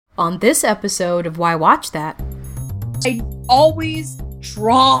On this episode of Why Watch That? I always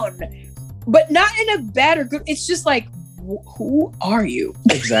drawn, but not in a bad or good. It's just like, who are you?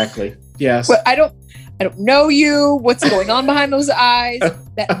 Exactly. Yes. But I don't know you. What's going on behind those eyes?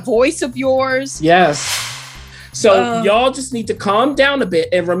 That voice of yours. Yes. So y'all just need to calm down a bit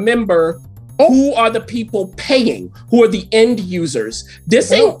and remember who are the people paying, who are the end users.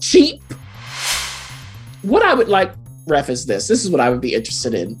 This ain't cheap. What I would like, Ref, is this. This is what I would be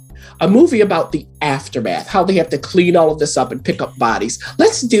interested in. A movie about the aftermath, how they have to clean all of this up and pick up bodies.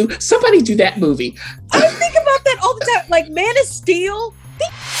 Somebody do that movie. I think about that all the time. Like Man of Steel.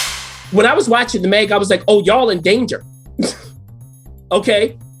 When I was watching The Meg, I was like, oh, y'all in danger.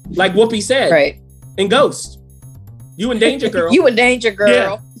 Okay? Like Whoopi said. Right. In Ghost. You in danger, girl. You in danger,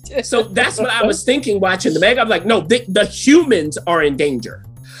 girl. Yeah. So that's what I was thinking watching The Meg. I'm like, no, the humans are in danger.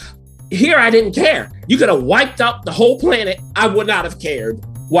 Here, I didn't care. You could have wiped out the whole planet. I would not have cared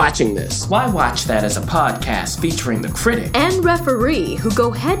watching this. Why Watch That as a podcast featuring the critic and referee who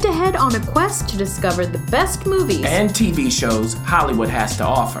go head-to-head on a quest to discover the best movies and TV shows Hollywood has to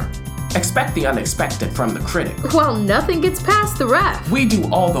offer. Expect the unexpected from the critic. Well, nothing gets past the ref. We do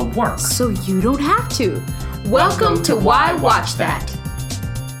all the work. So you don't have to. Welcome to Why Watch That.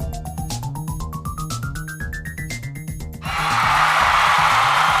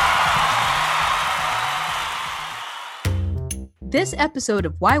 This episode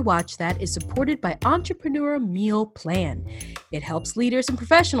of Why Watch That is supported by Entrepreneur Meal Plan. It helps leaders and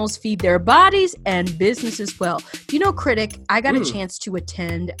professionals feed their bodies and businesses well. Do you know, Critic, I got a chance to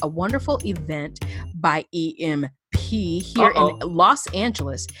attend a wonderful event by EMP here in Los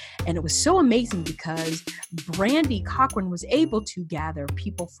Angeles. And it was so amazing because Brandy Cochran was able to gather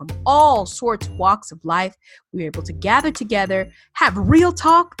people from all sorts of walks of life. We were able to gather together, have real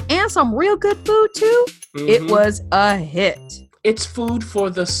talk, and some real good food too. Mm-hmm. It was a hit. It's food for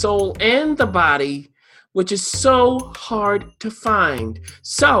the soul and the body, which is so hard to find.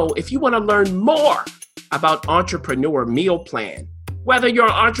 So if you want to learn more about Entrepreneur Meal Plan, whether you're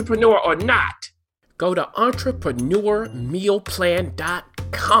an entrepreneur or not, go to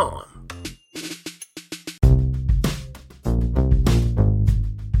entrepreneurmealplan.com.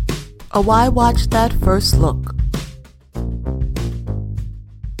 A Why Watch That first look.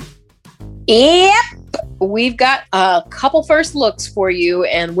 Yep. We've got a couple first looks for you,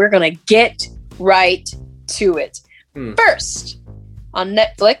 and we're going to get right to it. First, on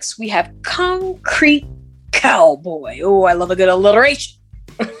Netflix, we have Concrete Cowboy. Oh, I love a good alliteration.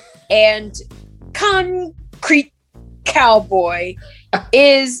 And Concrete Cowboy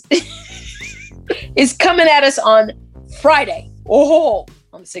is coming at us on Friday. On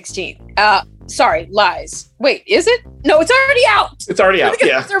the 16th. Sorry, lies. Wait, is it? No, it's already out. It's already out,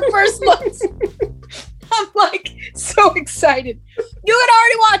 yeah. It's our first looks. I'm like so excited. You can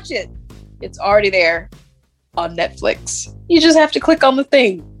already watch it. It's already there on Netflix. You just have to click on the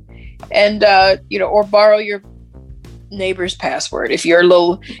thing and, or borrow your neighbor's password. If you're a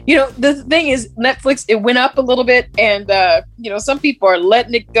little, the thing is Netflix, it went up a little bit and, some people are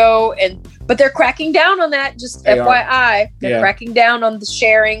letting it go but they're cracking down on that. Just FYI, they're cracking down on the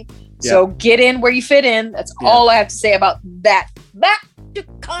sharing. Yeah. So get in where you fit in. That's all I have to say about that. Back to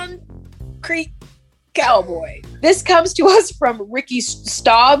Concrete Cowboy. This comes to us from Ricky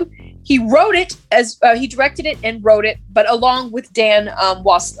Staub. He wrote it he directed it and wrote it, but along with Dan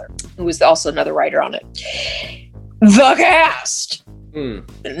Wassler, who was also another writer on it. The cast.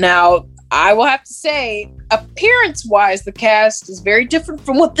 Now, I will have to say, appearance-wise, the cast is very different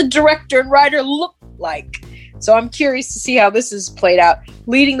from what the director and writer look like. So I'm curious to see how this is played out.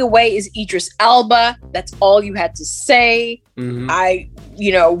 Leading the way is Idris Elba. That's all you had to say. Mm-hmm.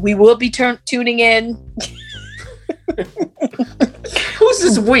 We will be tuning in. Who's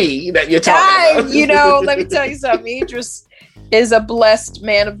this we that you're talking about? Let me tell you something. Idris is a blessed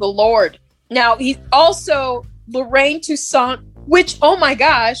man of the Lord. Now, he's also Lorraine Toussaint, which, oh my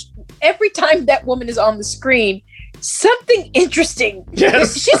gosh, every time that woman is on the screen, something interesting.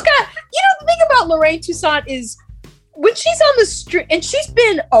 Yes. She's got, the thing about Lorraine Toussaint is when she's on the street, and she's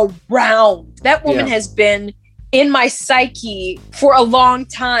been around, that woman has been in my psyche for a long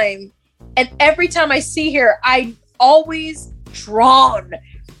time. And every time I see her, I always drawn,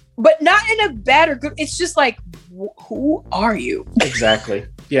 but not in a bad or good. It's just like, who are you? Exactly.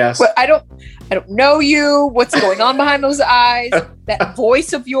 Yes. But I don't know you. What's going on behind those eyes? That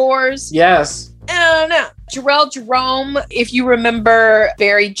voice of yours. Yes. I don't know. Jarrell Jerome, if you remember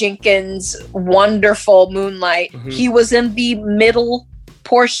Barry Jenkins' wonderful Moonlight, he was in the middle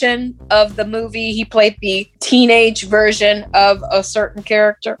portion of the movie. He played the teenage version of a certain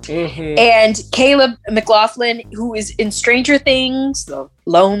character. Mm-hmm. And Caleb McLaughlin, who is in Stranger Things, the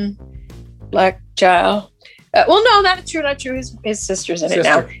lone black child. Well, no, not true. His sister's in it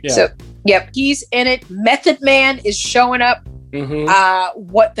now. Yeah. So, yep, he's in it. Method Man is showing up. Mm-hmm.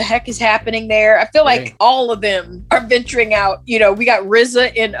 What the heck is happening there? I feel like all of them are venturing out. You know, we got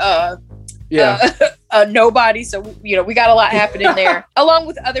RZA in Nobody. So, you know, we got a lot happening there, along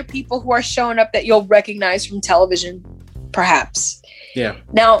with other people who are showing up that you'll recognize from television, perhaps. Yeah.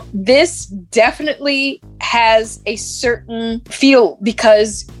 Now, this definitely has a certain feel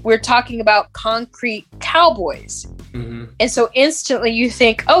because we're talking about concrete cowboys. Mm-hmm. And so instantly you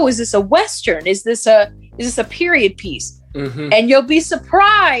think, oh, is this a Western? Is this a period piece? Mm-hmm. And you'll be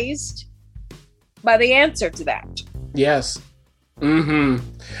surprised by the answer to that. Yes. Mm-hmm.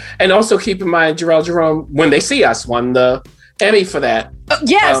 And also keep in mind, Jharrel Jerome, When They See Us, won the Emmy for that.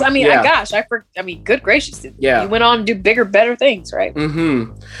 Yes, good gracious. Yeah. You went on to do bigger, better things, right?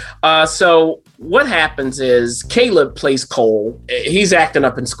 Mm-hmm. So what happens is Caleb plays Cole. He's acting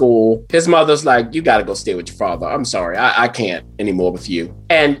up in school. His mother's like, you got to go stay with your father. I'm sorry. I can't anymore with you.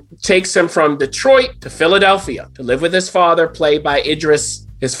 And takes him from Detroit to Philadelphia to live with his father, played by Idris.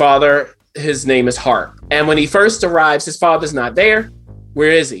 His father, his name is Hart. And when he first arrives, his father's not there.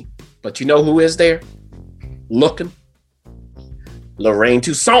 Where is he? But you know who is there? Looking. Lorraine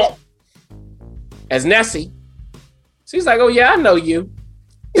Toussaint as Nessie. So he's like, oh yeah, I know you.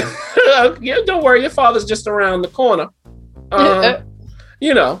 Yeah, don't worry, your father's just around the corner.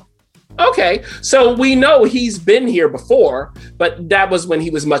 You know. Okay, so we know he's been here before, but that was when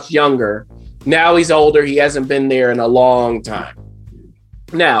he was much younger. Now he's older. He hasn't been there in a long time.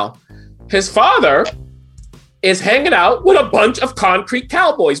 Now, his father is hanging out with a bunch of concrete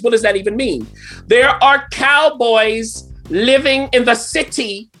cowboys. What does that even mean? There are cowboys living in the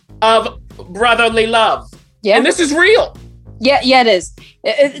city of brotherly love. Yeah. And this is real. Yeah, it is.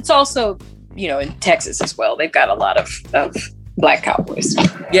 It's also, you know, in Texas as well. They've got a lot of black cowboys.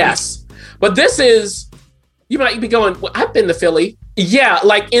 Yes. But this is, you might be going, well, I've been to Philly. Yeah,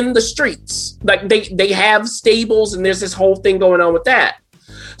 like in the streets. Like they have stables and there's this whole thing going on with that.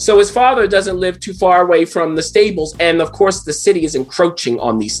 So his father doesn't live too far away from the stables. And of course, the city is encroaching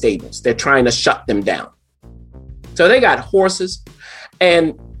on these stables. They're trying to shut them down. So they got horses,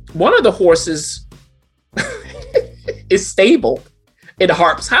 and one of the horses is stabled in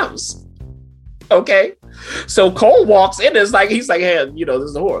Harp's house. Okay. So Cole walks in and he's like, hey, you know, this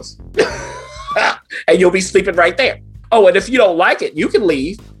is the horse. And you'll be sleeping right there. Oh, and if you don't like it, you can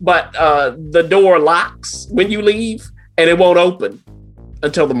leave, but the door locks when you leave and it won't open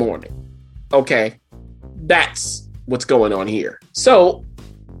until the morning. Okay. That's what's going on here. So,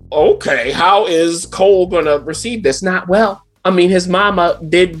 okay, how is Cole going to receive this? Not well. I mean, his mama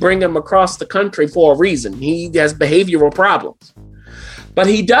did bring him across the country for a reason. He has behavioral problems. But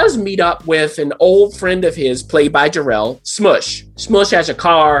he does meet up with an old friend of his, played by Jharrel, Smush. Smush has a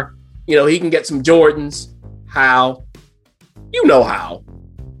car. You know, he can get some Jordans. How? You know how.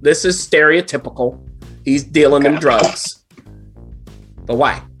 This is stereotypical. He's dealing them drugs. But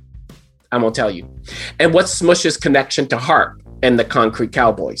why? I'm going to tell you. And what's Smush's connection to Harp and the Concrete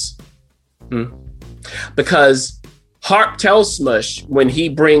Cowboys? Because Harp tells Smush when he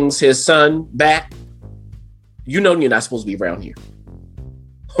brings his son back, you know you're not supposed to be around here.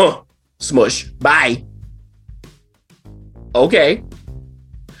 Huh. Smush, bye. Okay.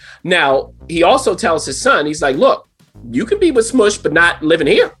 Now, he also tells his son, he's like, look, you can be with Smush, but not living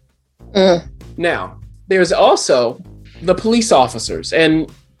here. Now, there's also the police officers,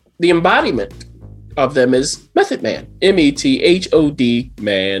 and the embodiment of them is Method Man. METHOD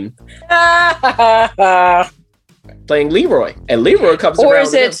man. Playing Leroy. And Leroy comes around. Or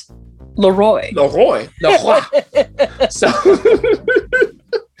is it Leroy? Leroy.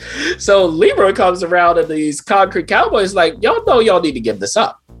 So Leroy comes around and these Concrete Cowboys like, y'all know y'all need to give this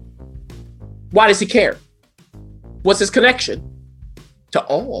up. Why does he care? What's his connection to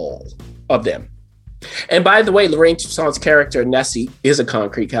all of them? And by the way, Lorraine Toussaint's character, Nessie, is a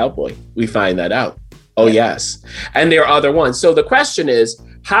Concrete Cowboy. We find that out. Oh, yes. And there are other ones. So the question is,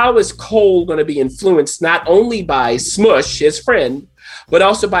 how is Cole going to be influenced not only by Smush, his friend, but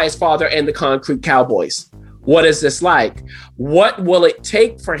also by his father and the Concrete Cowboys? What is this like? What will it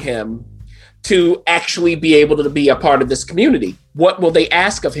take for him to actually be able to be a part of this community? What will they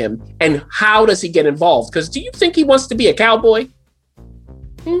ask of him? And how does he get involved? Because do you think he wants to be a cowboy?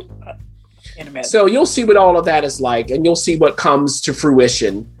 So you'll see what all of that is like, and you'll see what comes to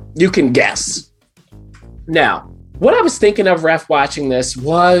fruition. You can guess. Now, what I was thinking of, Ref, watching this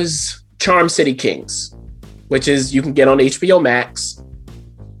was Charm City Kings, which is you can get on HBO Max.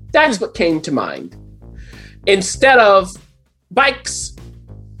 That's what came to mind. Instead of bikes,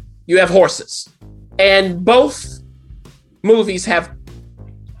 you have horses. And both movies have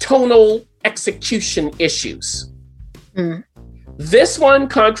tonal execution issues. This one,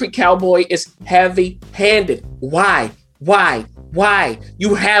 Concrete Cowboy, is heavy-handed. Why?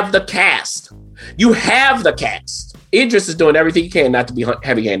 You have the cast. Idris is doing everything he can not to be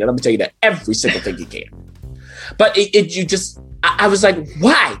heavy-handed. Let me tell you that. Every single thing he can. But I was like,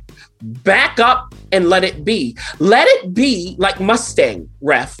 why? Back up and let it be. Let it be like Mustang,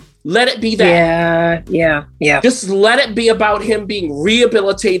 ref. Let it be that. Yeah. Just let it be about him being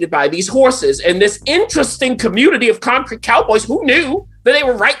rehabilitated by these horses and this interesting community of concrete cowboys who knew that they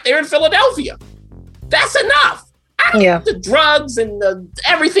were right there in Philadelphia. That's enough. The drugs and the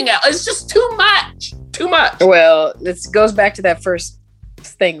everything else. It's just too much. Well, this goes back to that first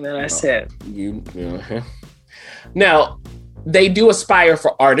thing that I said. Now, they do aspire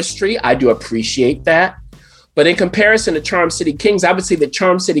for artistry. I do appreciate that. But in comparison to Charm City Kings, I would say that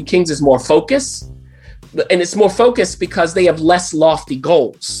Charm City Kings is more focused. And it's more focused because they have less lofty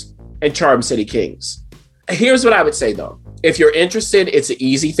goals in Charm City Kings. Here's what I would say, though. If you're interested, it's an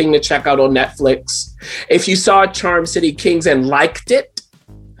easy thing to check out on Netflix. If you saw Charm City Kings and liked it,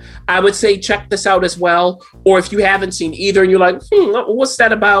 I would say check this out as well. Or if you haven't seen either and you're like, what's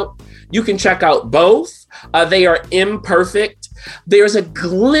that about? You can check out both. They are imperfect. There's a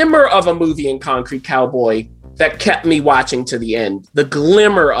glimmer of a movie in Concrete Cowboy that kept me watching to the end. The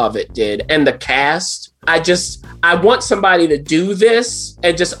glimmer of it did. And the cast, I want somebody to do this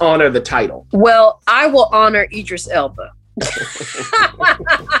and just honor the title. Well, I will honor Idris Elba.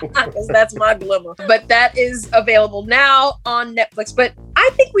 Because that's my glimmer. But that is available now on Netflix. But I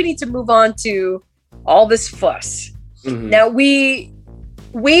think we need to move on to all this fuss. Now we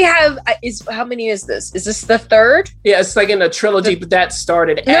have how many is this? Is this the third? Yeah, it's like in a trilogy, but that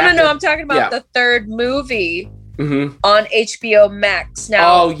started after. No. I'm talking about the third movie on HBO Max.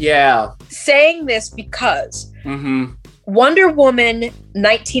 Now, saying this because Wonder Woman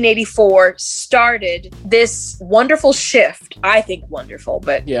 1984 started this wonderful shift. I think wonderful,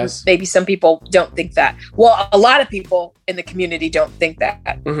 but maybe some people don't think that. Well, a lot of people in the community don't think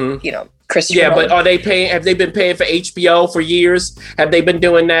that. You know, Christopher Nolan. But are they paying? Have they been paying for HBO for years? Have they been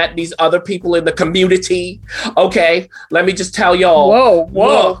doing that? These other people in the community? Okay, let me just tell y'all.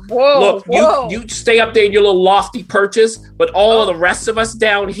 Whoa. You stay up there in your little lofty perches, but all of the rest of us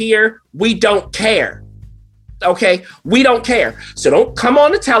down here, we don't care. Okay, we don't care. So don't come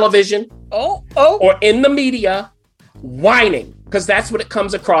on the television or in the media whining, because that's what it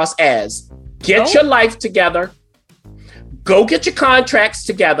comes across as. Get your life together. Go get your contracts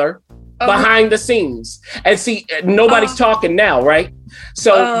together behind the scenes. And see, nobody's talking now, right?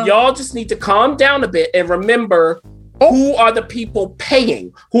 So y'all just need to calm down a bit and remember who are the people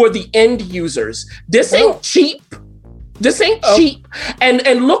paying, who are the end users. This ain't cheap. Cheap.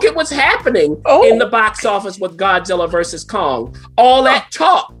 And look at what's happening in the box office with Godzilla versus Kong. All that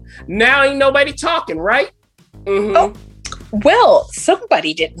talk. Now ain't nobody talking, right? Well,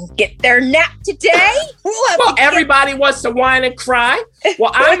 somebody didn't get their nap today. Well, everybody wants to whine and cry.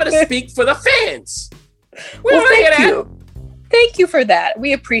 Well, I'm going to speak for the fans. Thank you. Thank you for that.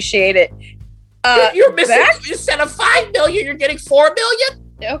 We appreciate it. You're missing, instead of 5 million, you're getting 4 million?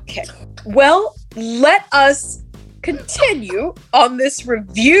 Okay. Well, let us continue on this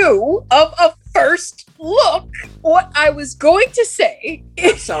review of a first look. What I was going to say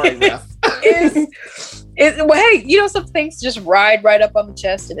is, hey, you know, some things just ride right up on the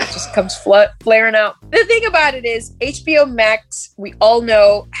chest and it just comes flaring out. The thing about it is HBO Max, we all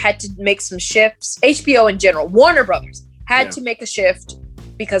know, had to make some shifts. HBO in general, Warner Brothers had to make a shift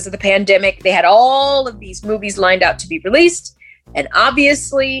because of the pandemic. They had all of these movies lined out to be released. And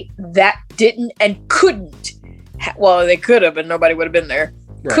obviously that didn't and couldn't. Well, they could have, but nobody would have been there.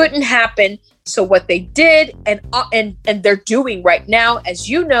 Right. Couldn't happen. So what they did and they're doing right now, as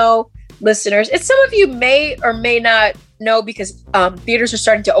you know, listeners, and some of you may or may not know because theaters are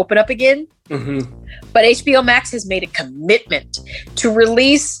starting to open up again. But HBO Max has made a commitment to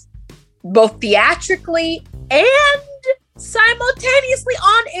release both theatrically and simultaneously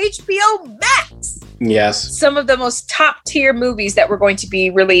on HBO Max. Yes. Some of the most top tier movies that were going to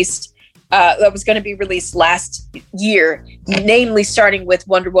be released. That was going to be released last year, namely starting with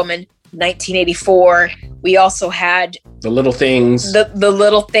Wonder Woman 1984. We also had The Little Things. The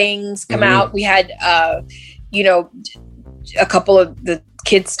Little Things come out. We had, a couple of the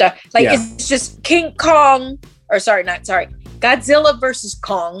kids stuff. It's just Godzilla versus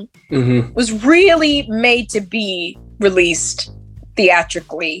Kong was really made to be released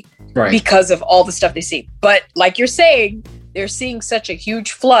theatrically because of all the stuff they see. But like you're saying, they're seeing such a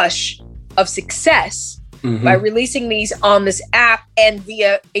huge flush of success by releasing these on this app and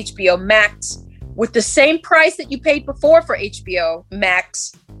via HBO Max with the same price that you paid before for HBO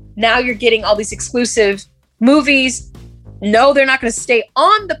Max. Now you're getting all these exclusive movies. No, they're not going to stay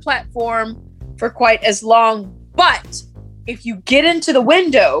on the platform for quite as long. But if you get into the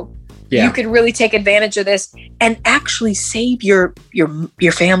window, you can really take advantage of this and actually save your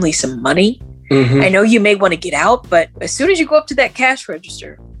family some money. I know you may want to get out, but as soon as you go up to that cash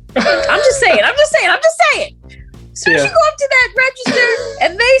register, I'm just saying. As soon as you go up to that register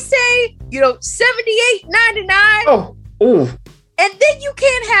and they say, $78.99. Oh. And then you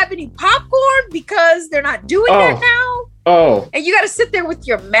can't have any popcorn because they're not doing that now. Oh. And you got to sit there with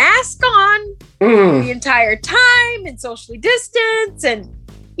your mask on the entire time and socially distance and,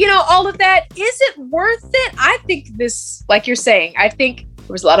 all of that. Is it worth it? I think this, like you're saying, I think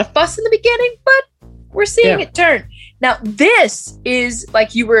there was a lot of fuss in the beginning, but we're seeing it turn. Now, this is,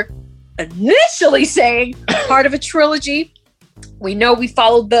 like you were initially saying, part of a trilogy. We know we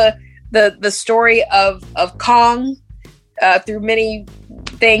followed the story of Kong through many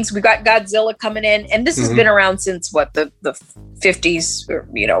things. We got Godzilla coming in, and this has been around since the 50s, or,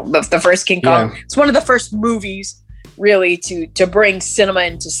 the first King Kong. It's one of the first movies really to bring cinema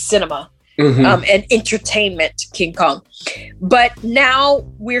into cinema and entertainment, King Kong. But now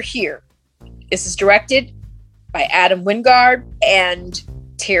we're here. This is directed by Adam Wingard and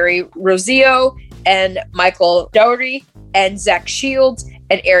Terry Rossio and Michael Dougherty and Zach Shields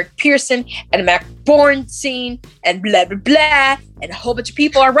and Eric Pearson and Mac Bornstein and blah, blah, blah. And a whole bunch of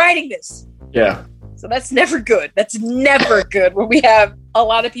people are writing this. Yeah. So that's never good. That's never good when we have a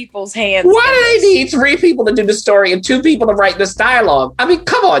lot of people's hands. Why do they need 3 people to do the story and 2 people to write this dialogue? I mean,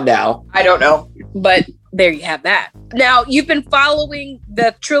 come on now. I don't know. But there you have that. Now, you've been following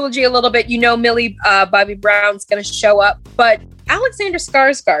the trilogy a little bit. Millie Bobby Brown's going to show up. But Alexander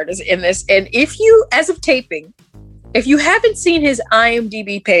Skarsgård is in this. And if you, as of taping, if you haven't seen his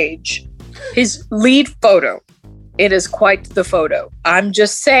IMDb page, his lead photo, it is quite the photo. I'm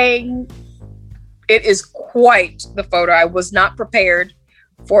just saying, it is quite the photo. I was not prepared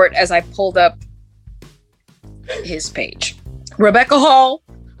for it as I pulled up his page. Rebecca Hall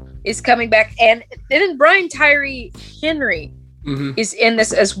is coming back, and then Brian Tyree Henry is in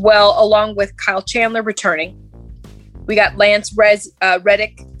this as well, along with Kyle Chandler returning. We got Lance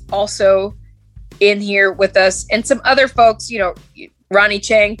Reddick also in here with us, and some other folks, Ronnie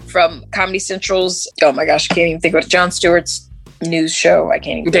Chang from Comedy Central's, oh my gosh, I can't even think of it, Jon Stewart's news show. I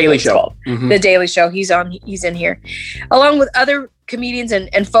can't even Daily Show. The Daily Show. He's in here, along with other comedians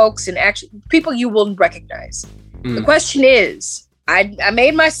and folks and actually people you will recognize. The question is, I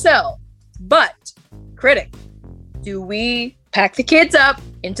made myself, but critic, do we pack the kids up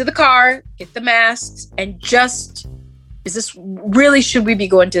into the car, get the masks, and is this really, should we be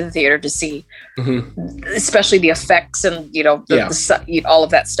going to the theater to see, especially the effects and, all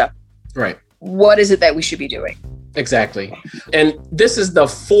of that stuff? Right. What is it that we should be doing? Exactly. And this is the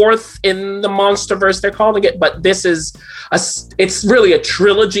 4th in the Monsterverse, they're calling it, but this is it's really a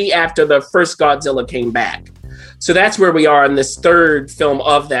trilogy after the first Godzilla came back. So that's where we are in this 3rd film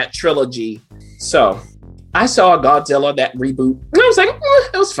of that trilogy. So I saw Godzilla, that reboot, and I was like,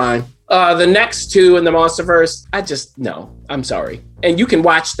 it was fine. The next 2 in the Monsterverse, no, I'm sorry. And you can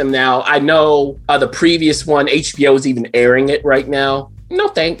watch them now. I know the previous one, HBO is even airing it right now. No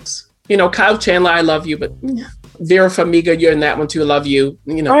thanks. Kyle Chandler, I love you, but Vera Farmiga, you're in that one too. I love you.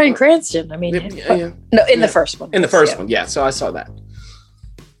 Bryan Cranston. I mean, no, in the first one. In the first one, yeah. So I saw that.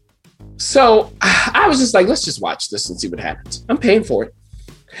 So I was just like, let's just watch this and see what happens. I'm paying for it.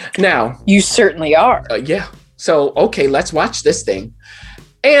 Now. You certainly are. Yeah. So, okay, let's watch this thing.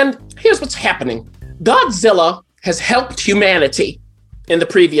 And here's what's happening. Godzilla has helped humanity in the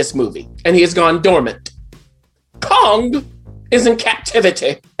previous movie, and he has gone dormant. Kong is in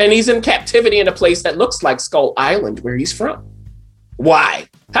captivity, and he's in captivity in a place that looks like Skull Island, where he's from. Why?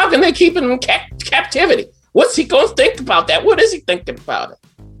 How can they keep him in captivity? What's he going to think about that? What is he thinking about it?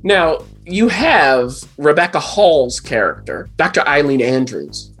 Now, you have Rebecca Hall's character, Dr. Eileen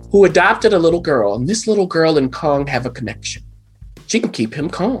Andrews, who adopted a little girl, and this little girl and Kong have a connection. She can keep him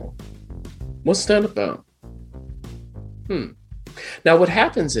calm. What's that about? Now, what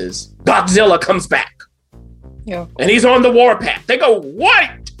happens is Godzilla comes back. Yeah. And he's on the warpath. They go,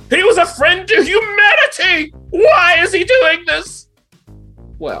 what? He was a friend to humanity. Why is he doing this?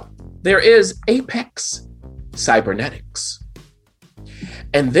 Well, there is Apex Cybernetics.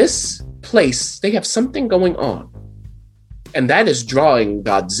 And this place, they have something going on. And that is drawing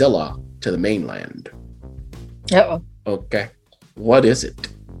Godzilla to the mainland. Uh-oh. Okay. What is it?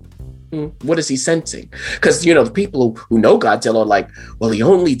 What is he sensing? Because, you know, the people who know Godzilla are like, well, he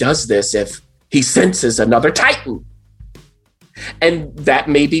only does this if he senses another Titan. And that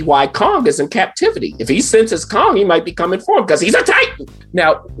may be why Kong is in captivity. If he senses Kong, he might be coming for him because he's a Titan.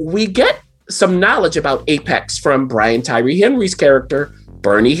 Now, we get some knowledge about Apex from Brian Tyree Henry's character,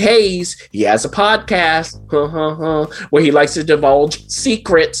 Bernie Hayes. He has a podcast where he likes to divulge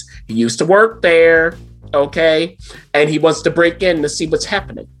secrets. He used to work there, okay? And he wants to break in to see what's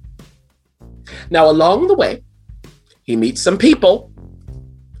happening. Now, along the way, he meets some people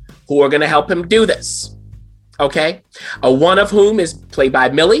who are going to help him do this, okay? One of whom is played by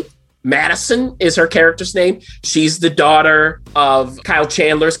Millie. Madison is her character's name. She's the daughter of Kyle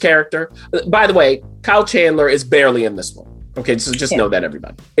Chandler's character. By the way, Kyle Chandler is barely in this one. Okay, so just know that,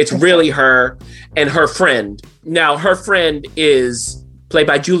 everybody. It's really her and her friend. Now, her friend is played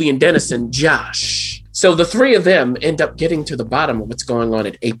by Julian Dennison, Josh. So the three of them end up getting to the bottom of what's going on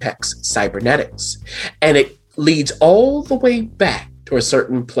at Apex Cybernetics. And it leads all the way back to a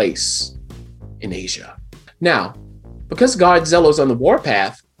certain place in Asia. Now, because Godzilla's on the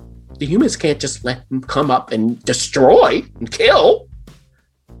warpath, the humans can't just let him come up and destroy and kill.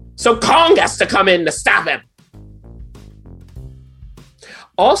 So Kong has to come in to stop him.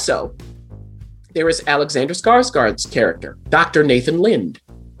 Also, there is Alexander Skarsgård's character, Dr. Nathan Lind,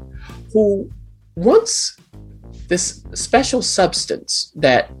 who wants this special substance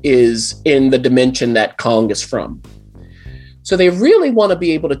that is in the dimension that Kong is from. So they really want to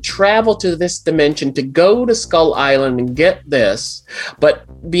be able to travel to this dimension to go to Skull Island and get this, but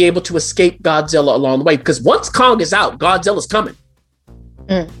be able to escape Godzilla along the way. Because once Kong is out, Godzilla's coming.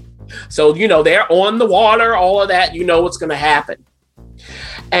 So, you know, they're on the water, all of that, you know what's going to happen.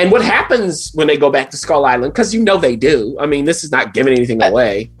 And what happens when they go back to Skull Island, because you know they do. I mean, this is not giving anything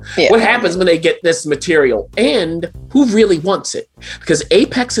away. What happens when they get this material and who really wants it? Because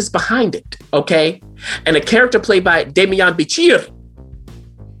Apex is behind it, okay? And a character played by Damian Bichir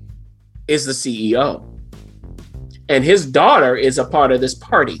is the CEO. And his daughter is a part of this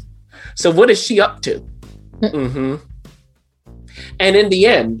party. So what is she up to? And in the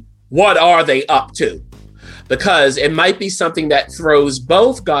end, what are they up to? Because it might be something that throws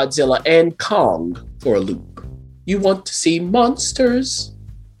both Godzilla and Kong for a loop. You want to see monsters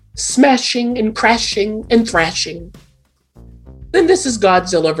smashing and crashing and thrashing. Then this is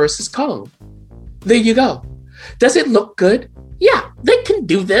Godzilla versus Kong. There you go. Does it look good? Yeah, they can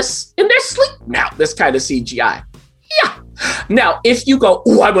do this in their sleep now, this kind of CGI. Yeah. Now, if you go,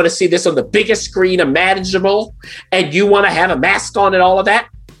 oh, I want to see this on the biggest screen imaginable, and you want to have a mask on and all of that,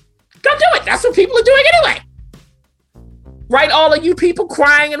 go do it. That's what people are doing anyway. Right, all of you people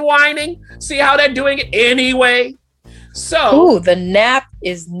crying and whining. See how they're doing it anyway. So, the nap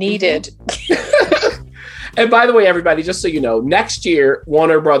is needed. And by the way, everybody, just so you know, next year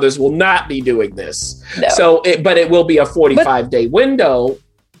Warner Brothers will not be doing this. No. So, but it will be a 45-day window.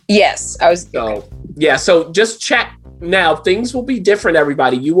 Yes, So, yeah. So just check now. Things will be different.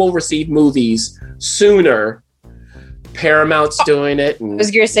 Everybody, you will receive movies sooner. Paramount's doing it. And, I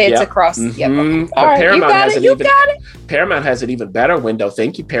was going to say it's across. All right, Paramount has it. Paramount has an even better window.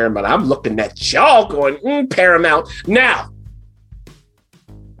 Thank you, Paramount. I'm looking at y'all going, Paramount. Now,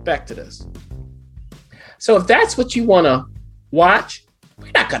 back to this. So if that's what you want to watch,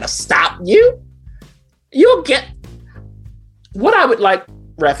 we're not going to stop you. You'll get what I would like,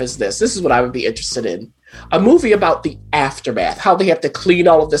 Ref, is this. This is what I would be interested in. A movie about the aftermath, how they have to clean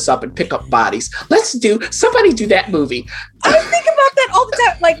all of this up and pick up bodies. Somebody do that movie. I think about that all the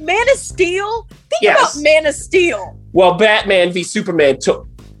time. Like Man of Steel. Think about Man of Steel. Well, Batman v Superman took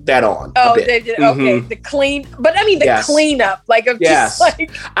that on. Oh, they did. Okay, the cleanup, like of just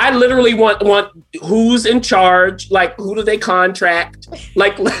like. I literally want who's in charge. Like, who do they contract?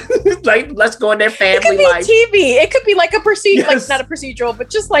 Like let's go in their family life. It could be TV. It could be like a procedural, like not a procedural, but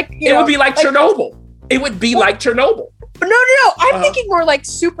just like it would be like Chernobyl. It would be like Chernobyl. No. I'm thinking more like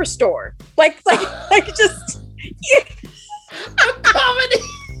Superstore. Like just a comedy.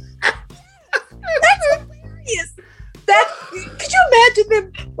 That's hilarious. Could you imagine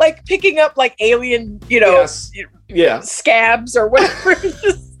them like picking up like alien, scabs or whatever?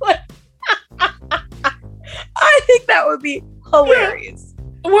 Just like, I think that would be hilarious.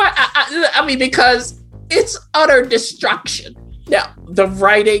 What? I mean, because it's utter destruction. Now, the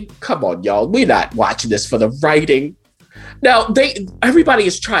writing, come on, y'all. We're not watching this for the writing. Now, everybody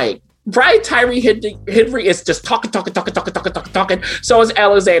is trying. Brian Tyree Henry is just talking. So is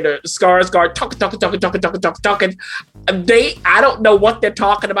Alexander Skarsgård talking. I don't know what they're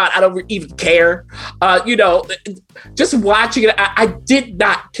talking about. I don't even care. Just watching it, I did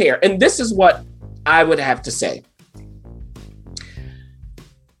not care. And this is what I would have to say.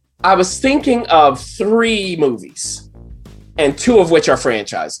 I was thinking of 3 movies, and 2 of which are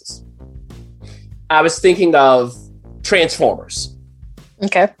franchises. I was thinking of Transformers.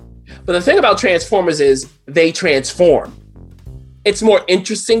 Okay. But the thing about Transformers is they transform. It's more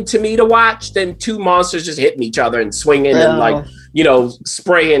interesting to me to watch than 2 monsters just hitting each other and swinging and like,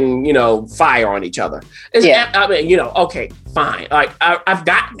 spraying, fire on each other. I mean, okay, fine. Like I've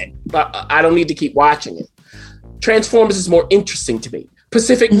gotten it, but I don't need to keep watching it. Transformers is more interesting to me.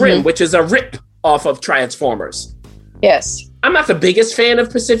 Pacific Rim, which is a rip off of Transformers. Yes. I'm not the biggest fan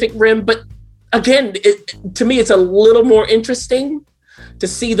of Pacific Rim, but again, to me, it's a little more interesting to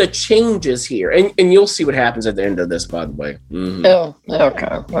see the changes here. And you'll see what happens at the end of this, by the way. Mm-hmm. Oh, okay.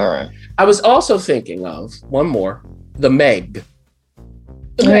 All right. I was also thinking of one more, The Meg.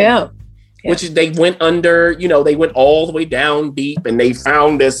 Yeah. Which they went under, they went all the way down deep and they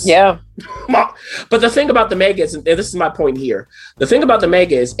found this. Yeah. But the thing about The Meg is, and this is my point here, the thing about The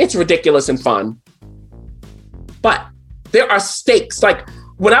Meg is it's ridiculous and fun. But there are stakes. Like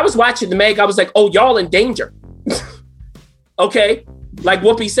when I was watching The Meg, I was like, oh, y'all in danger. Okay. Like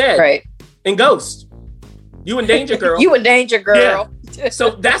Whoopi said. Right. In Ghost. You in danger, girl. You in danger, girl. Yeah.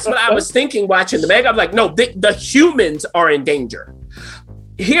 So that's what I was thinking watching The Meg. I'm like, no, the humans are in danger.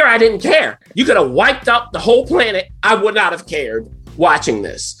 Here, I didn't care. You could have wiped out the whole planet. I would not have cared watching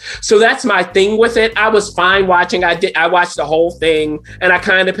this. So that's my thing with it. I was fine watching. I watched the whole thing and I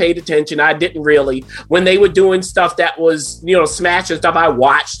kind of paid attention. I didn't really. When they were doing stuff that was, smash and stuff, I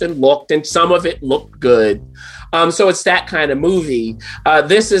watched and looked and some of it looked good. So it's that kind of movie.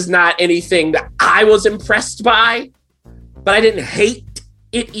 This is not anything that I was impressed by, but I didn't hate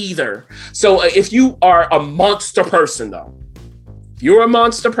it either. So if you are a monster person, though, if you're a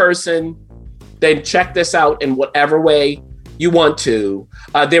monster person, then check this out in whatever way you want to.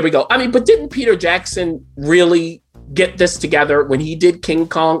 There we go. I mean, but didn't Peter Jackson really get this together when he did King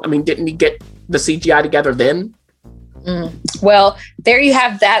Kong? I mean, didn't he get the CGI together then? Well, there you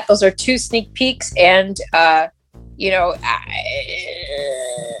have that. Those are 2 sneak peeks and,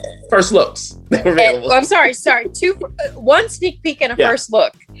 first looks. I'm sorry. 1 sneak peek and a first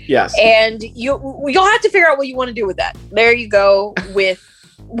look. Yes. And you'll have to figure out what you want to do with that. There you go with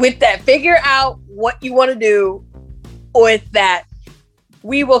that. Figure out what you want to do with that.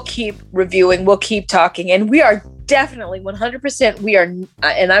 We will keep reviewing. We'll keep talking. And we are definitely 100%.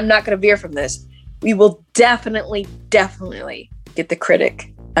 And I'm not going to veer from this. We will definitely get the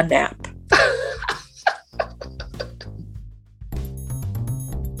critic a nap.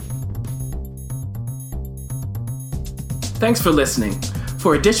 Thanks for listening.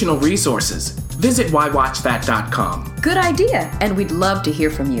 For additional resources, visit whywatchthat.com. Good idea, and we'd love to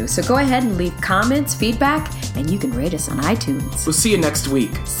hear from you. So go ahead and leave comments, feedback, and you can rate us on iTunes. We'll see you next week.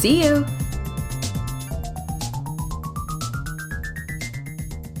 See you.